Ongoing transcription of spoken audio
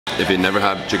If you never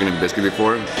had chicken and biscuit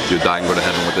before, you'll die and go to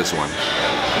heaven with this one.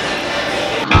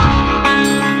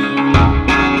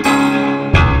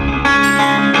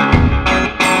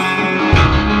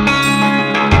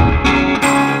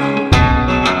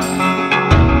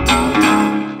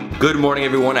 Good morning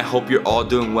everyone, I hope you're all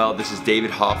doing well. This is David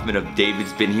Hoffman of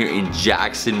Davidsbeenhere in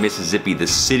Jackson, Mississippi, the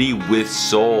city with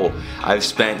soul. I've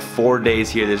spent 4 days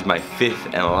here. This is my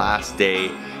 5th and last day.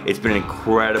 It's been an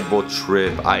incredible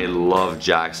trip. I love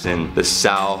Jackson. The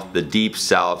South, the deep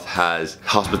South, has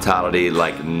hospitality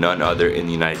like none other in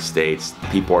the United States.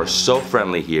 People are so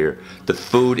friendly here. The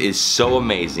food is so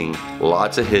amazing,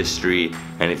 lots of history,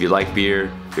 and if you like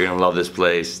beer, you're gonna love this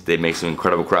place. They make some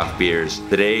incredible craft beers.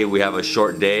 Today we have a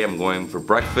short day. I'm going for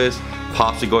breakfast,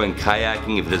 possibly going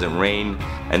kayaking if it doesn't rain,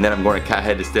 and then I'm going to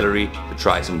Cowboy Distillery to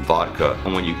try some vodka.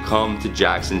 And when you come to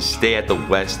Jackson, stay at the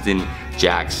Westin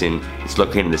Jackson. It's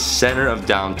located in the center of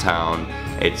downtown.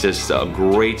 It's just a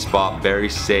great spot, very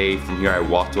safe. From here I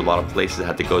walked to a lot of places I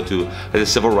had to go to, like the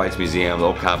Civil Rights Museum, the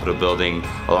old Capitol building,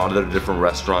 a lot of the different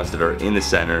restaurants that are in the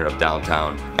center of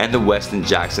downtown. And the Westin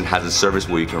Jackson has a service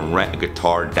where you can rent a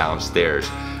guitar downstairs.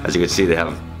 As you can see, they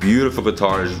have beautiful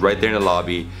guitars right there in the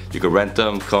lobby. You can rent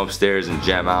them, come upstairs and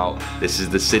jam out. This is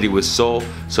the city with soul,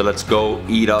 so let's go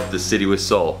eat up the city with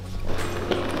soul.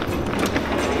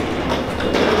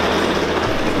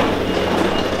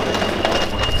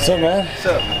 What's up, man? What's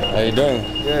up? How you doing?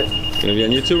 Good. Gonna be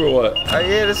on YouTube or what?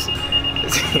 Yeah, this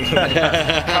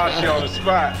caught you on the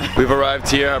spot. We've arrived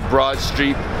here at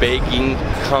Broadstreet Baking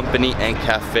Company and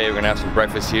Cafe. We're gonna have some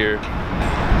breakfast here.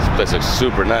 This place looks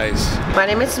super nice. My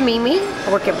name is Mimi.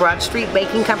 I work at Broadstreet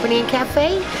Baking Company and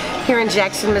Cafe here in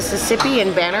Jackson, Mississippi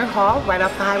in Banner Hall, right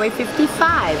off the Highway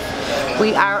 55.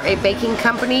 We are a baking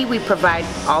company. We provide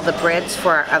all the breads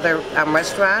for our other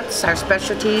restaurants. Our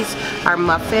specialties are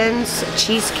muffins,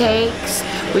 cheesecakes.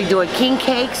 We do a king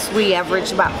cakes. We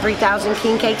average about 3,000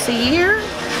 king cakes a year.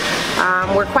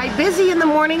 We're quite busy in the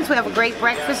mornings. We have great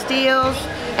breakfast deals.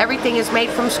 Everything is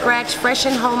made from scratch, fresh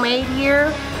and homemade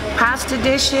here. Pasta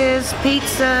dishes,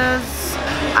 pizzas.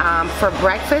 For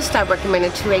breakfast, I recommend a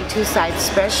 282 side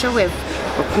special. We're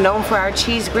known for our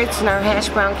cheese grits and our hash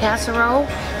brown casserole,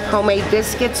 homemade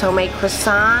biscuits, homemade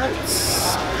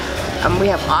croissants. We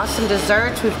have awesome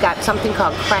desserts. We've got something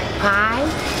called crack pie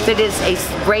that is a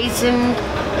raisin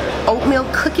oatmeal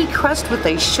cookie crust with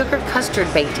a sugar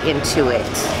custard baked into it.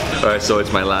 Alright, so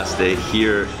it's my last day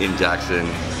here in Jackson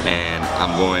and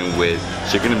I'm going with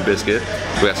chicken and biscuit.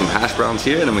 We got some hash browns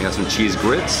here and then we have some cheese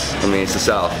grits. I mean, it's the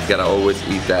South. You gotta always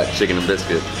eat that chicken and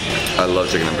biscuit. I love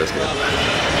chicken and biscuit.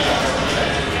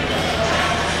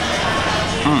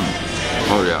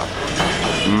 Oh yeah.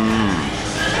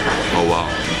 Oh wow.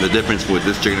 The difference with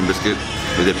this chicken and biscuit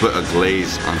is they put a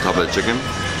glaze on top of the chicken.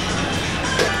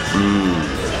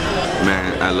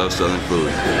 Man, I love Southern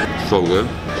food. So good.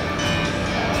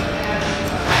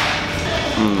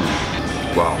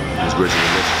 Wow, this grits are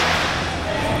delicious.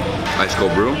 Ice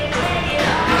cold brew.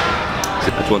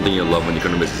 That's one thing you'll love when you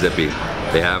come to Mississippi.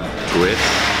 They have grits,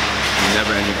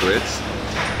 never ending grits.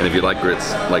 And if you like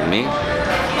grits like me,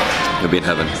 you'll be in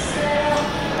heaven.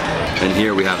 And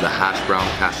here we have the hash brown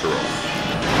casserole.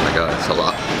 Oh my god, that's a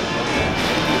lot.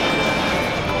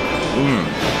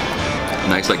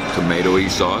 Nice like tomatoey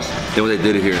sauce. Then what they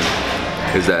did here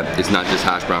is that it's not just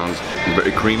hash browns, it's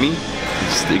very creamy,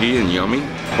 sticky and yummy.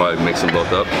 Probably mix them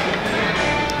both up.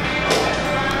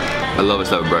 I love this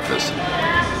type of breakfast.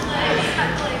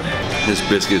 This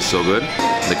biscuit is so good.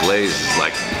 The glaze is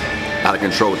like out of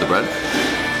control with the bread.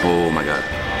 Oh my god.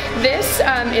 This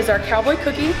is our Cowboy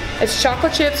cookie. It's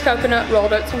chocolate chips, coconut,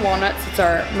 rolled oats, and walnuts. It's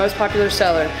our most popular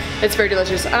seller. It's very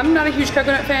delicious. I'm not a huge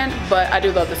coconut fan, but I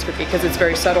do love this cookie because it's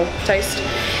very subtle taste.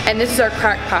 And this is our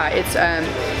crack pie. It's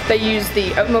they use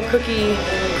the oatmeal cookie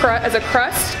as a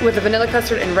crust with a vanilla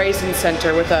custard and raisin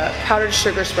center with a powdered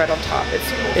sugar spread on top.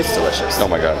 It's delicious. Oh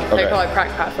my god. Okay. They call it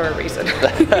crack pie for a reason.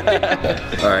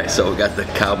 Alright, so we got the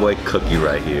Cowboy cookie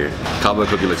right here. Cowboy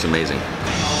cookie looks amazing.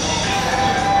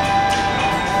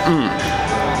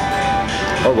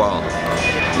 Oh wow.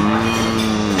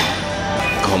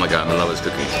 Oh my god, I love this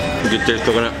cookie. You can taste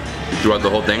coconut throughout the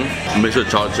whole thing. Mixed with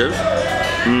chocolate chips.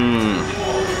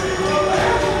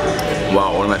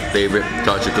 Wow, one of my favorite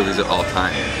chocolate chip cookies of all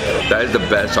time. That is the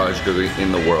best chocolate chip cookie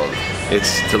in the world.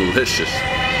 It's delicious.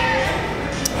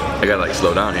 I gotta like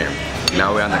slow down here.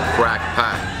 Now we're on the crack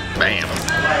pie. Bam.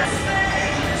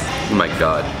 Oh my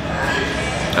god.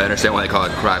 I understand why they call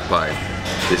it crack pie.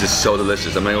 This is so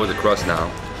delicious. I'm gonna go with the crust now.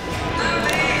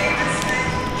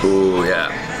 Ooh,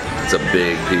 yeah. It's a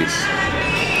big piece.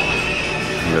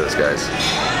 Look at this, guys.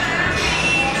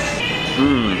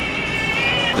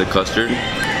 The custard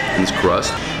and this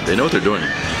crust They know what they're doing.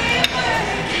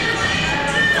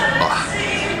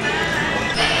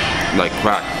 Like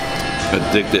crack,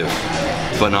 addictive,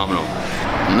 phenomenal.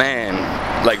 Man,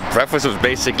 like breakfast was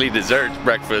basically dessert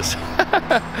breakfast.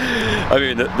 I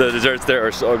mean, the desserts there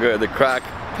are so good. The crack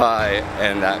pie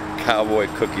and that cowboy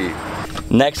cookie.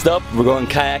 Next up, we're going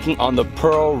kayaking on the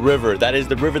Pearl River. That is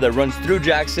the river that runs through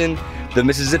Jackson. The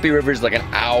Mississippi River is like an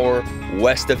hour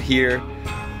west of here.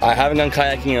 I haven't gone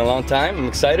kayaking in a long time. I'm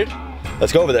excited.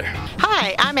 Let's go over there.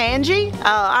 Hi, I'm Angie.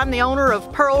 I'm the owner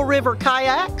of Pearl River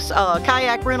Kayaks, a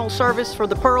kayak rental service for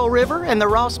the Pearl River and the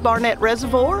Ross Barnett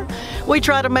Reservoir. We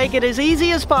try to make it as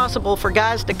easy as possible for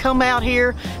guys to come out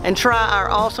here and try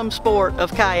our awesome sport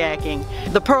of kayaking.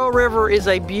 The Pearl River is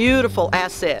a beautiful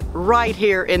asset right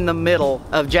here in the middle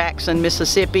of Jackson,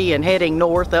 Mississippi, and heading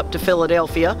north up to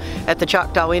Philadelphia at the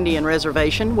Choctaw Indian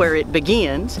Reservation, where it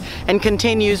begins and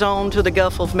continues on to the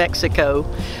Gulf of Mexico.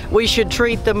 We should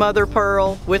treat the mother pearl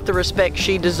with the respect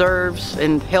she deserves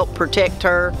and help protect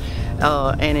her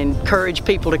and encourage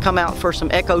people to come out for some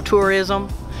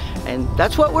ecotourism. And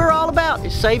that's what we're all about,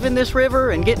 is saving this river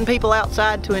and getting people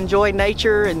outside to enjoy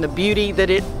nature and the beauty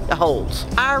that it holds.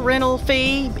 Our rental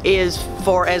fee is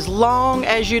for as long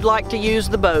as you'd like to use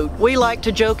the boat. We like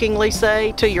to jokingly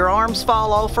say, till your arms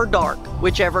fall off or dark,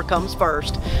 whichever comes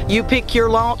first. You pick your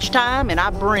launch time and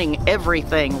I bring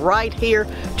everything right here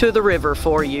to the river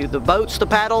for you. The boats, the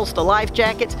paddles, the life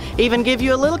jackets, even give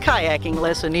you a little kayaking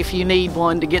lesson if you need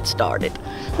one to get started.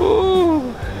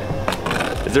 Ooh.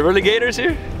 Is there really gators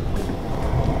here?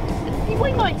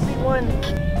 We might see one.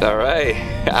 All right,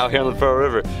 out here on the Pearl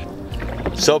River.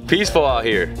 So peaceful out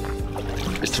here.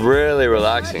 It's really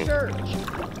relaxing. So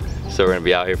we're gonna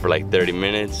be out here for like 30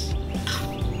 minutes.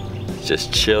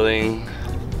 Just chilling.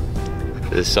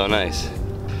 This is so nice.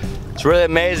 It's really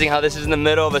amazing how this is in the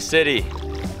middle of a city.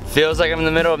 Feels like I'm in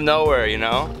the middle of nowhere, you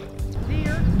know?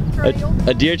 Deer trail.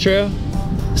 A deer trail?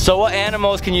 So what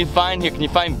animals can you find here? Can you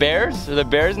find bears? Are there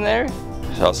bears in there?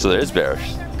 Oh, so there's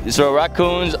bears. So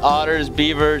raccoons, otters,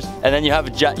 beavers, and then you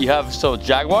have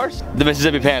jaguars? The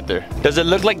Mississippi Panther. Does it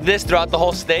look like this throughout the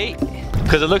whole state?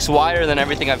 Because it looks wider than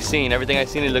everything I've seen. Everything I've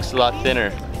seen, it looks a lot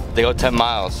thinner. They go 10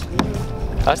 miles.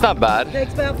 That's not bad. It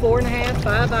takes about 4.5,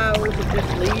 5 hours of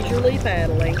just leisurely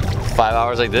paddling. 5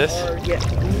 hours like this? Or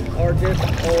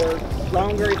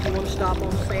longer if you want to stop on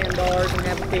the sandbars and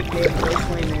have a picnic and go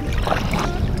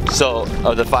swimming. So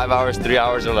of the 5 hours, 3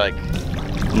 hours are like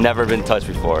never been touched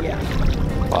before. Yeah.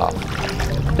 Wow.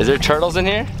 Is there turtles in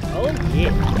here? Oh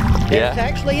yeah. There's Yeah.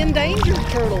 actually endangered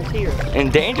turtles here.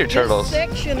 Endangered turtles? This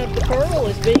section of the Pearl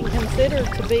is being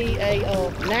considered to be a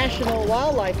national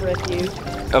wildlife refuge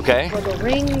Okay. for the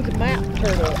ringed map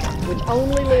turtle, which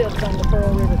only lives on the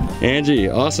Pearl River. Angie,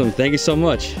 awesome. Thank you so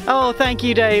much. Oh, thank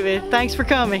you, David. Thanks for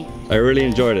coming. I really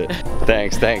enjoyed it.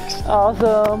 Thanks.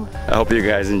 Awesome. I hope you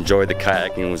guys enjoyed the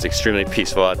kayaking. It was extremely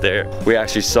peaceful out there. We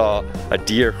actually saw a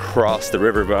deer cross the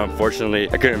river, but unfortunately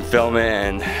I couldn't film it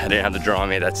and I didn't have the drone on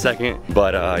me that second.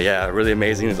 But yeah, really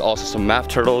amazing. There's also some map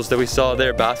turtles that we saw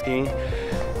there basking.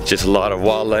 Just a lot of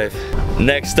wildlife.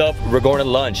 Next up, we're going to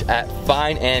lunch at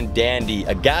Fine and Dandy,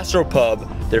 a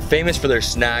gastropub. They're famous for their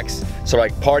snacks, so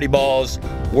like party balls,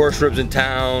 worst ribs in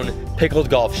town, pickled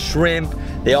Gulf shrimp.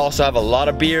 They also have a lot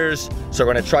of beers, so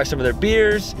we're gonna try some of their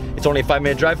beers. It's only a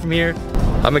 5-minute drive from here.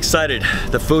 I'm excited.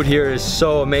 The food here is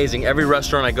so amazing. Every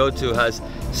restaurant I go to has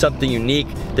something unique.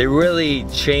 They really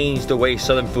changed the way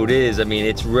Southern food is. I mean,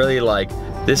 it's really like,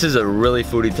 this is a really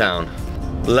foodie town.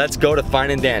 Let's go to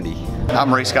Fine and Dandy.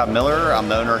 I'm Ray Scott Miller. I'm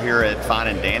the owner here at Fine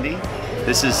and Dandy.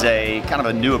 This is a kind of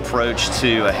a new approach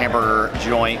to a hamburger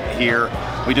joint here.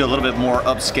 We do a little bit more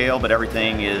upscale, but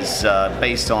everything is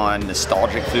based on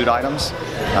nostalgic food items.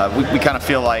 We kind of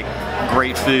feel like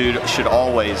great food should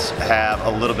always have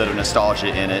a little bit of nostalgia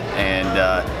in it,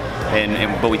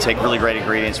 but we take really great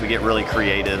ingredients, we get really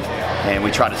creative, and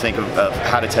we try to think of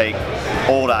how to take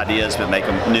old ideas but make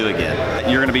them new again.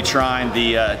 You're going to be trying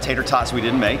the tater tots we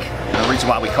didn't make. The reason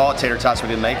why we call it tater tots we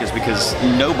didn't make is because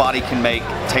nobody can make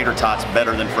tater tots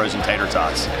better than frozen tater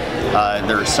tots.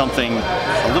 There's something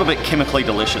a little bit chemically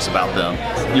delicious about them.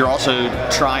 You're also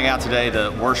trying out today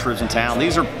the worst ribs in town.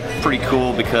 These are pretty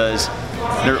cool because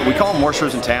we call them worst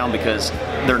ribs in town because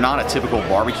they're not a typical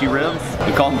barbecue rib.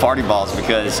 We call them party balls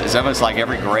because it's almost like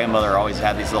every grandmother always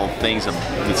had these little things of,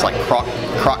 it's like crock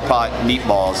pot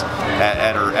meatballs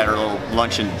at her little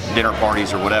lunch and dinner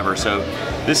parties or whatever. So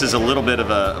this is a little bit of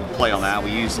a play on that.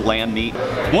 We use lamb meat.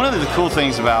 One of the cool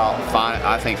things about Fine,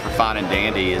 I think, for Fine and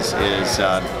Dandy is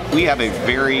we have a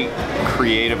very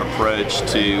creative approach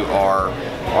to our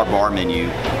our bar menu.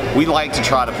 We like to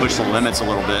try to push the limits a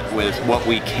little bit with what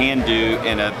we can do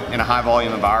in a high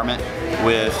volume environment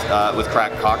with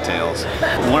craft cocktails.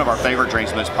 One of our favorite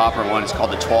drinks, most popular one, is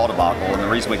called the Twelve Debacle, and the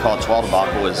reason we call it 12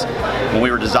 Debacle is when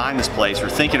we were designing this place, we're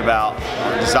thinking about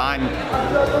our design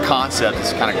concept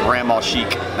is kind of grandma chic.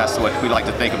 That's the way we like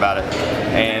to think about it.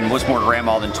 And what's more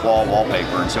grandma than 12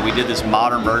 wallpaper? And so we did this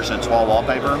modern version of 12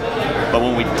 wallpaper, but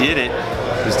when we did it,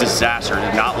 it was a disaster. It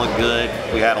did not look good.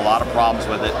 We had a lot of problems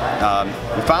with it.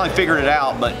 We finally figured it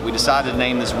out, but we decided to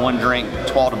name this one drink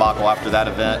 12 Debacle after that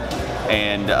event.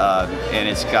 And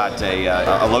it's got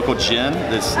a local gin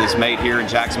that's made here in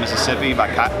Jackson, Mississippi by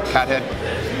Cathead.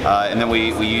 And then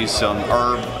we use some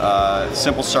herb,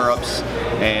 simple syrups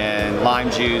and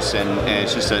lime juice, and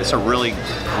it's just it's a really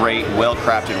great,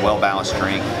 well-crafted, well-balanced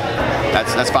drink.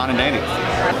 That's fine and dandy.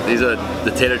 These are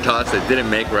the tater tots they didn't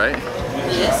make, right?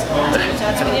 Yes, tater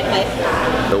tots we didn't make.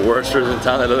 The worst ribs in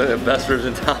town, they look like the best ribs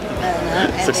in town.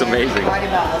 This looks amazing. Party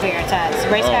ball tater tots.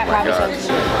 Race Oh Pat my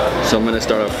Robertson. gosh. So I'm gonna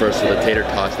start off first with the tater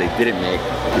tots they didn't make.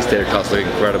 These tater tots look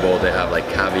incredible. They have like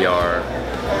caviar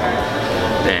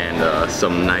and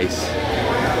some nice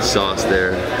sauce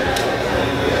there.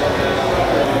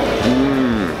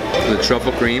 The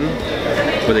truffle cream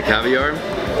with the caviar.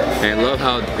 And I love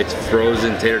how it's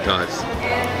frozen tater tots.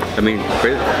 I mean,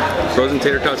 frozen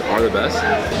tater tots are the best.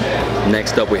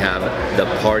 Next up we have the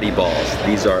party balls.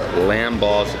 These are lamb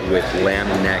balls with lamb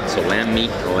neck. So lamb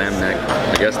meat and lamb neck.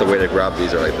 I guess the way they grab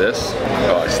these are like this.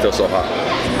 Oh, it's still so hot.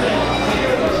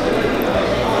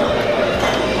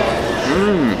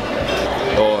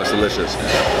 Oh, it's delicious.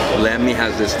 Lamb meat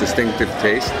has this distinctive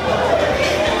taste.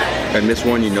 And this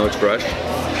one, you know it's fresh.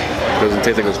 It doesn't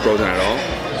taste like it was frozen at all.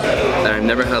 And I've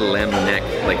never had a lamb neck,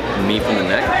 like meat from the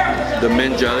neck. The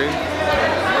mint jelly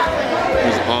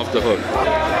is off the hook.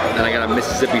 And I got a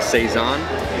Mississippi Saison.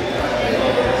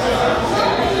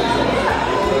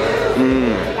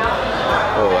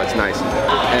 Oh, that's nice.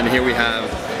 And here we have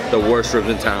the worst ribs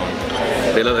in town.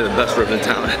 They look like the best ribs in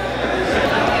town.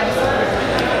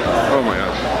 Oh my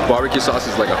god. Barbecue sauce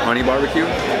is like a honey barbecue.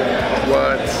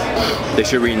 What? They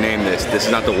should rename this. This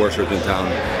is not the worst ribs in town.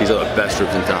 These are the best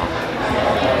ribs in town.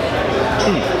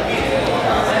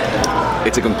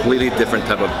 It's a completely different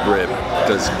type of rib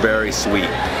because it's very sweet.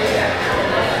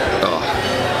 Oh,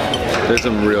 there's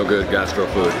some real good gastro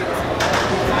food.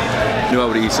 I knew I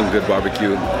would eat some good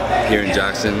barbecue here in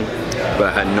Jackson, but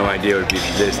I had no idea it would be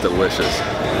this delicious.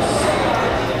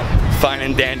 Fine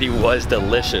and dandy was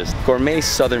delicious. Gourmet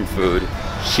Southern food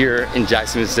here in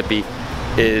Jackson, Mississippi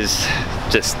is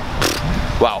just,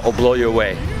 wow, it'll blow you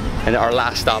away. And our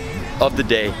last stop of the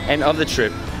day and of the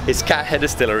trip is Cathead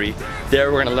Distillery.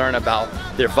 There we're gonna learn about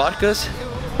their vodkas.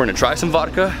 We're gonna try some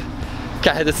vodka.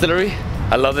 Cathead Distillery.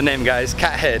 I love the name, guys.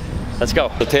 Cathead. Let's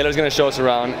go. So Taylor's gonna show us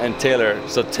around, and Taylor,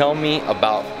 so tell me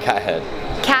about Cathead.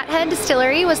 Cathead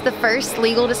Distillery was the first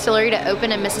legal distillery to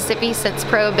open in Mississippi since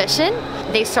Prohibition.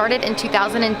 They started in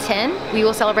 2010. We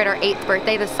will celebrate our 8th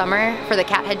birthday this summer for the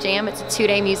Cathead Jam. It's a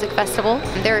 2-day music festival.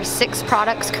 There are 6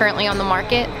 products currently on the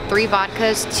market, 3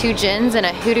 vodkas, 2 gins, and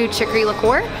a hoodoo chicory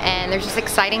liqueur. And there's just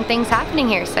exciting things happening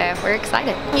here, so we're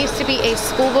excited. It used to be a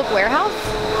school book warehouse.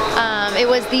 It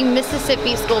was the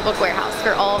Mississippi School Book Warehouse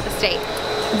for all of the state.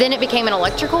 Then it became an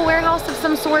electrical warehouse of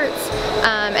some sorts.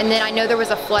 And then I know there was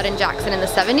a flood in Jackson in the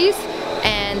 70s,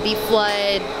 and the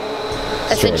flood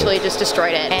essentially just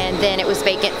destroyed it. And then it was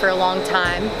vacant for a long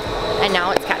time, and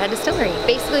now it's Cathead Distillery.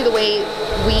 Basically the way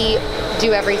we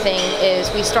do everything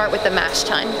is we start with the mash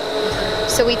tun.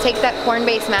 So we take that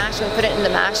corn-based mash and we put it in the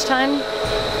mash tun,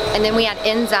 and then we add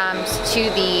enzymes to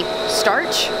the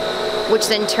starch, which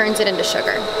then turns it into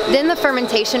sugar. Then the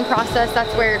fermentation process,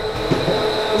 that's where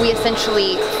we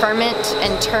essentially ferment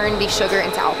and turn the sugar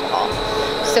into alcohol.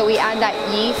 So we add that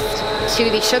yeast to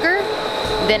the sugar,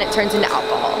 then it turns into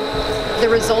alcohol. The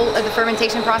result of the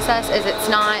fermentation process is it's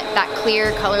not that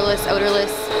clear, colorless,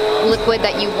 odorless liquid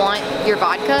that you want your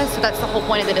vodka, so that's the whole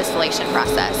point of the distillation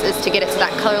process, is to get it to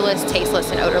that colorless,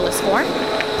 tasteless, and odorless form.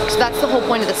 So that's the whole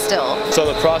point of the still. So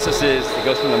the process is, it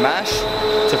goes from the mash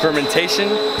to fermentation,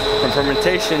 from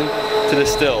fermentation to the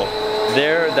still.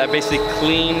 There, that basically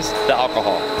cleans the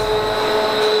alcohol.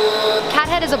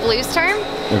 Cathead is a blues term,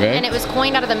 and it was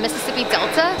coined out of the Mississippi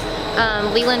Delta,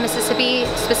 Leland, Mississippi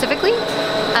specifically.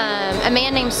 A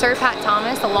man named Sir Pat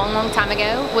Thomas, a long, long time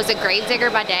ago, was a grave digger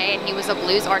by day, and he was a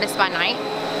blues artist by night.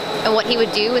 And what he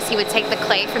would do is he would take the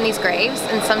clay from these graves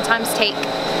and sometimes take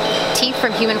teeth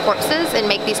from human corpses and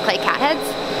make these clay cat heads,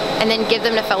 and then give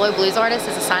them to fellow blues artists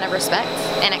as a sign of respect,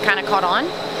 and it kind of caught on.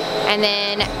 And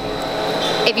then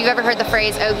if you've ever heard the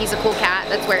phrase, oh, he's a cool cat,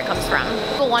 that's where it comes from.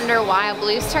 People wonder why a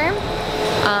blues term.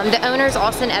 The owners,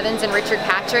 Austin Evans and Richard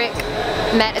Patrick,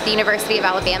 met at the University of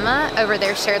Alabama over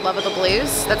their shared love of the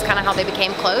blues. That's kind of how they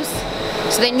became close.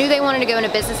 So they knew they wanted to go into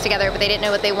business together, but they didn't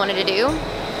know what they wanted to do.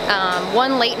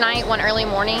 One late night, one early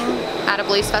morning at a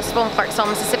blues festival in Clarksville,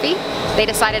 Mississippi, they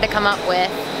decided to come up with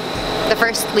the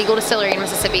first legal distillery in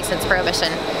Mississippi since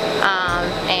Prohibition.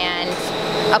 And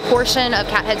a portion of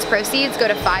Cathead's proceeds go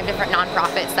to 5 different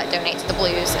nonprofits that donate to the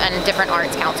blues and different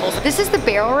arts councils. This is the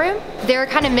barrel room. There are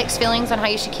kind of mixed feelings on how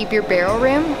you should keep your barrel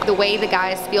room. The way the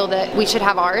guys feel that we should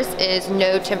have ours is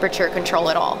no temperature control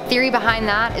at all. Theory behind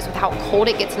that is with how cold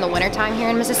it gets in the wintertime here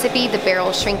in Mississippi, the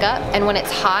barrels shrink up, and when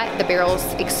it's hot, the barrels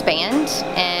expand,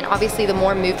 and obviously the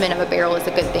more movement of a barrel is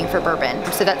a good thing for bourbon.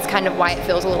 So that's kind of why it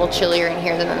feels a little chillier in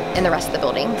here than in the rest of the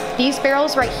building. These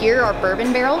barrels right here are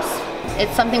bourbon barrels.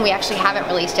 It's something we actually haven't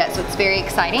released yet, so it's very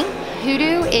exciting.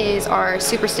 Hoodoo is our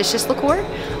superstitious liqueur.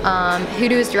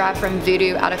 Hoodoo is derived from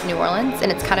voodoo out of New Orleans,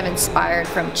 and it's kind of inspired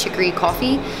from chicory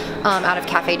coffee out of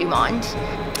Café du Monde.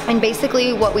 And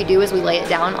basically what we do is we lay it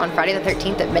down on Friday the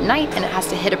 13th at midnight, and it has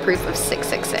to hit a proof of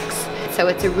 666. So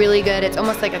it's a really good, it's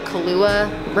almost like a Kahlua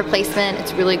replacement.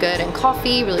 It's really good in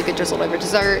coffee, really good drizzled over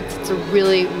desserts. It's a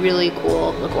really, really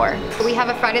cool liqueur. We have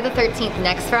a Friday the 13th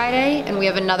next Friday, and we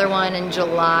have another one in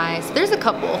July. So there's a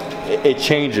couple. It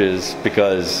changes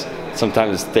because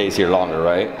sometimes it stays here longer,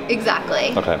 right?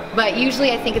 Exactly. Okay. But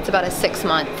usually I think it's about a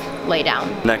 6-month lay down.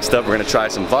 Next up, we're gonna try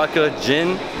some vodka,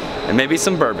 gin, and maybe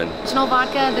some bourbon. Original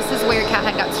vodka, this is where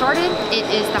Cathead got started. It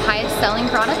is the highest selling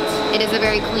product. It is a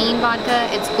very clean vodka,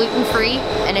 it's gluten-free,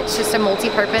 and it's just a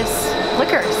multi-purpose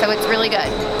liquor, so it's really good.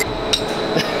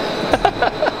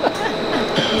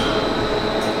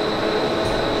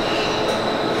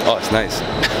 Oh, it's nice.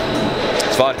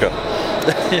 It's vodka.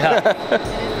 Yeah. It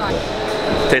is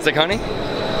vodka. Tastes like honey?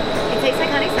 It tastes like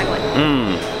honeysuckle.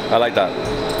 I like that.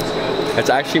 It's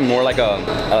actually more like a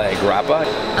grappa.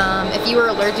 If you are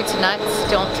allergic to nuts,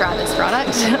 don't try this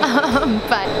product.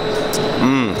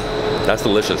 That's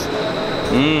delicious.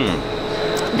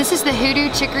 This is the Hoodoo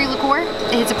Chicory Liqueur.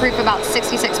 It's a proof about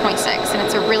 66.6, and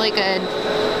it's a really good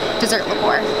dessert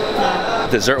liqueur.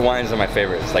 Dessert wines are my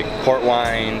favorites, like port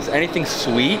wines, anything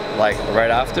sweet, like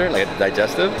right after, like a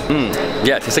digestive.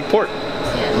 Yeah, it tastes like port.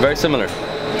 Yeah. Very similar.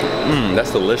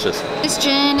 That's delicious. This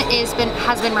gin has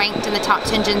been ranked in the top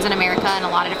 10 gins in America in a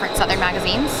lot of different southern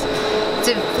magazines. It's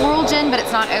a floral gin, but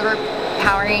it's not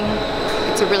overpowering.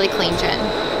 It's a really clean gin.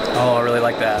 Oh, I really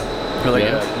like that. Really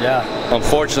good. Yeah.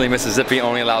 Unfortunately, Mississippi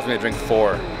only allows me to drink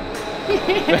 4.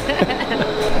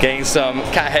 Getting some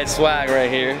Cathead swag right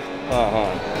here.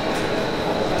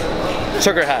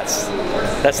 Trucker hats.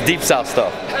 That's deep south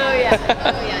stuff. Oh yeah.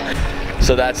 Oh yeah.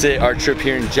 So that's it. Our trip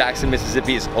here in Jackson,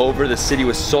 Mississippi is over. The city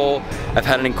with soul. I've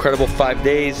had an incredible 5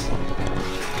 days.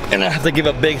 And I have to give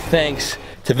a big thanks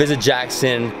to Visit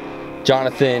Jackson,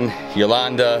 Jonathan,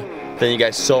 Yolanda. Thank you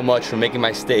guys so much for making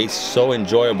my stay so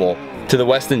enjoyable. To the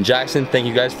Westin Jackson, thank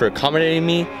you guys for accommodating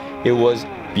me. It was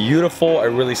beautiful. I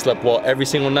really slept well every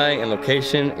single night, and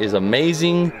location is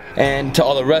amazing. And to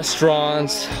all the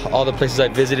restaurants, all the places I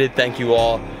visited, thank you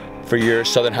all for your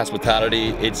southern hospitality.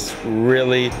 It's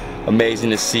really amazing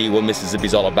to see what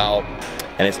Mississippi's all about,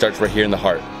 and it starts right here in the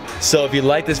heart. So if you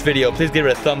like this video, please give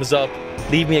it a thumbs up,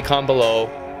 leave me a comment below,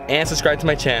 and subscribe to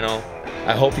my channel.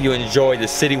 I hope you enjoy the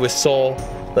city with soul.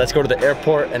 Let's go to the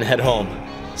airport and head home.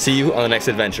 See you on the next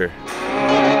adventure.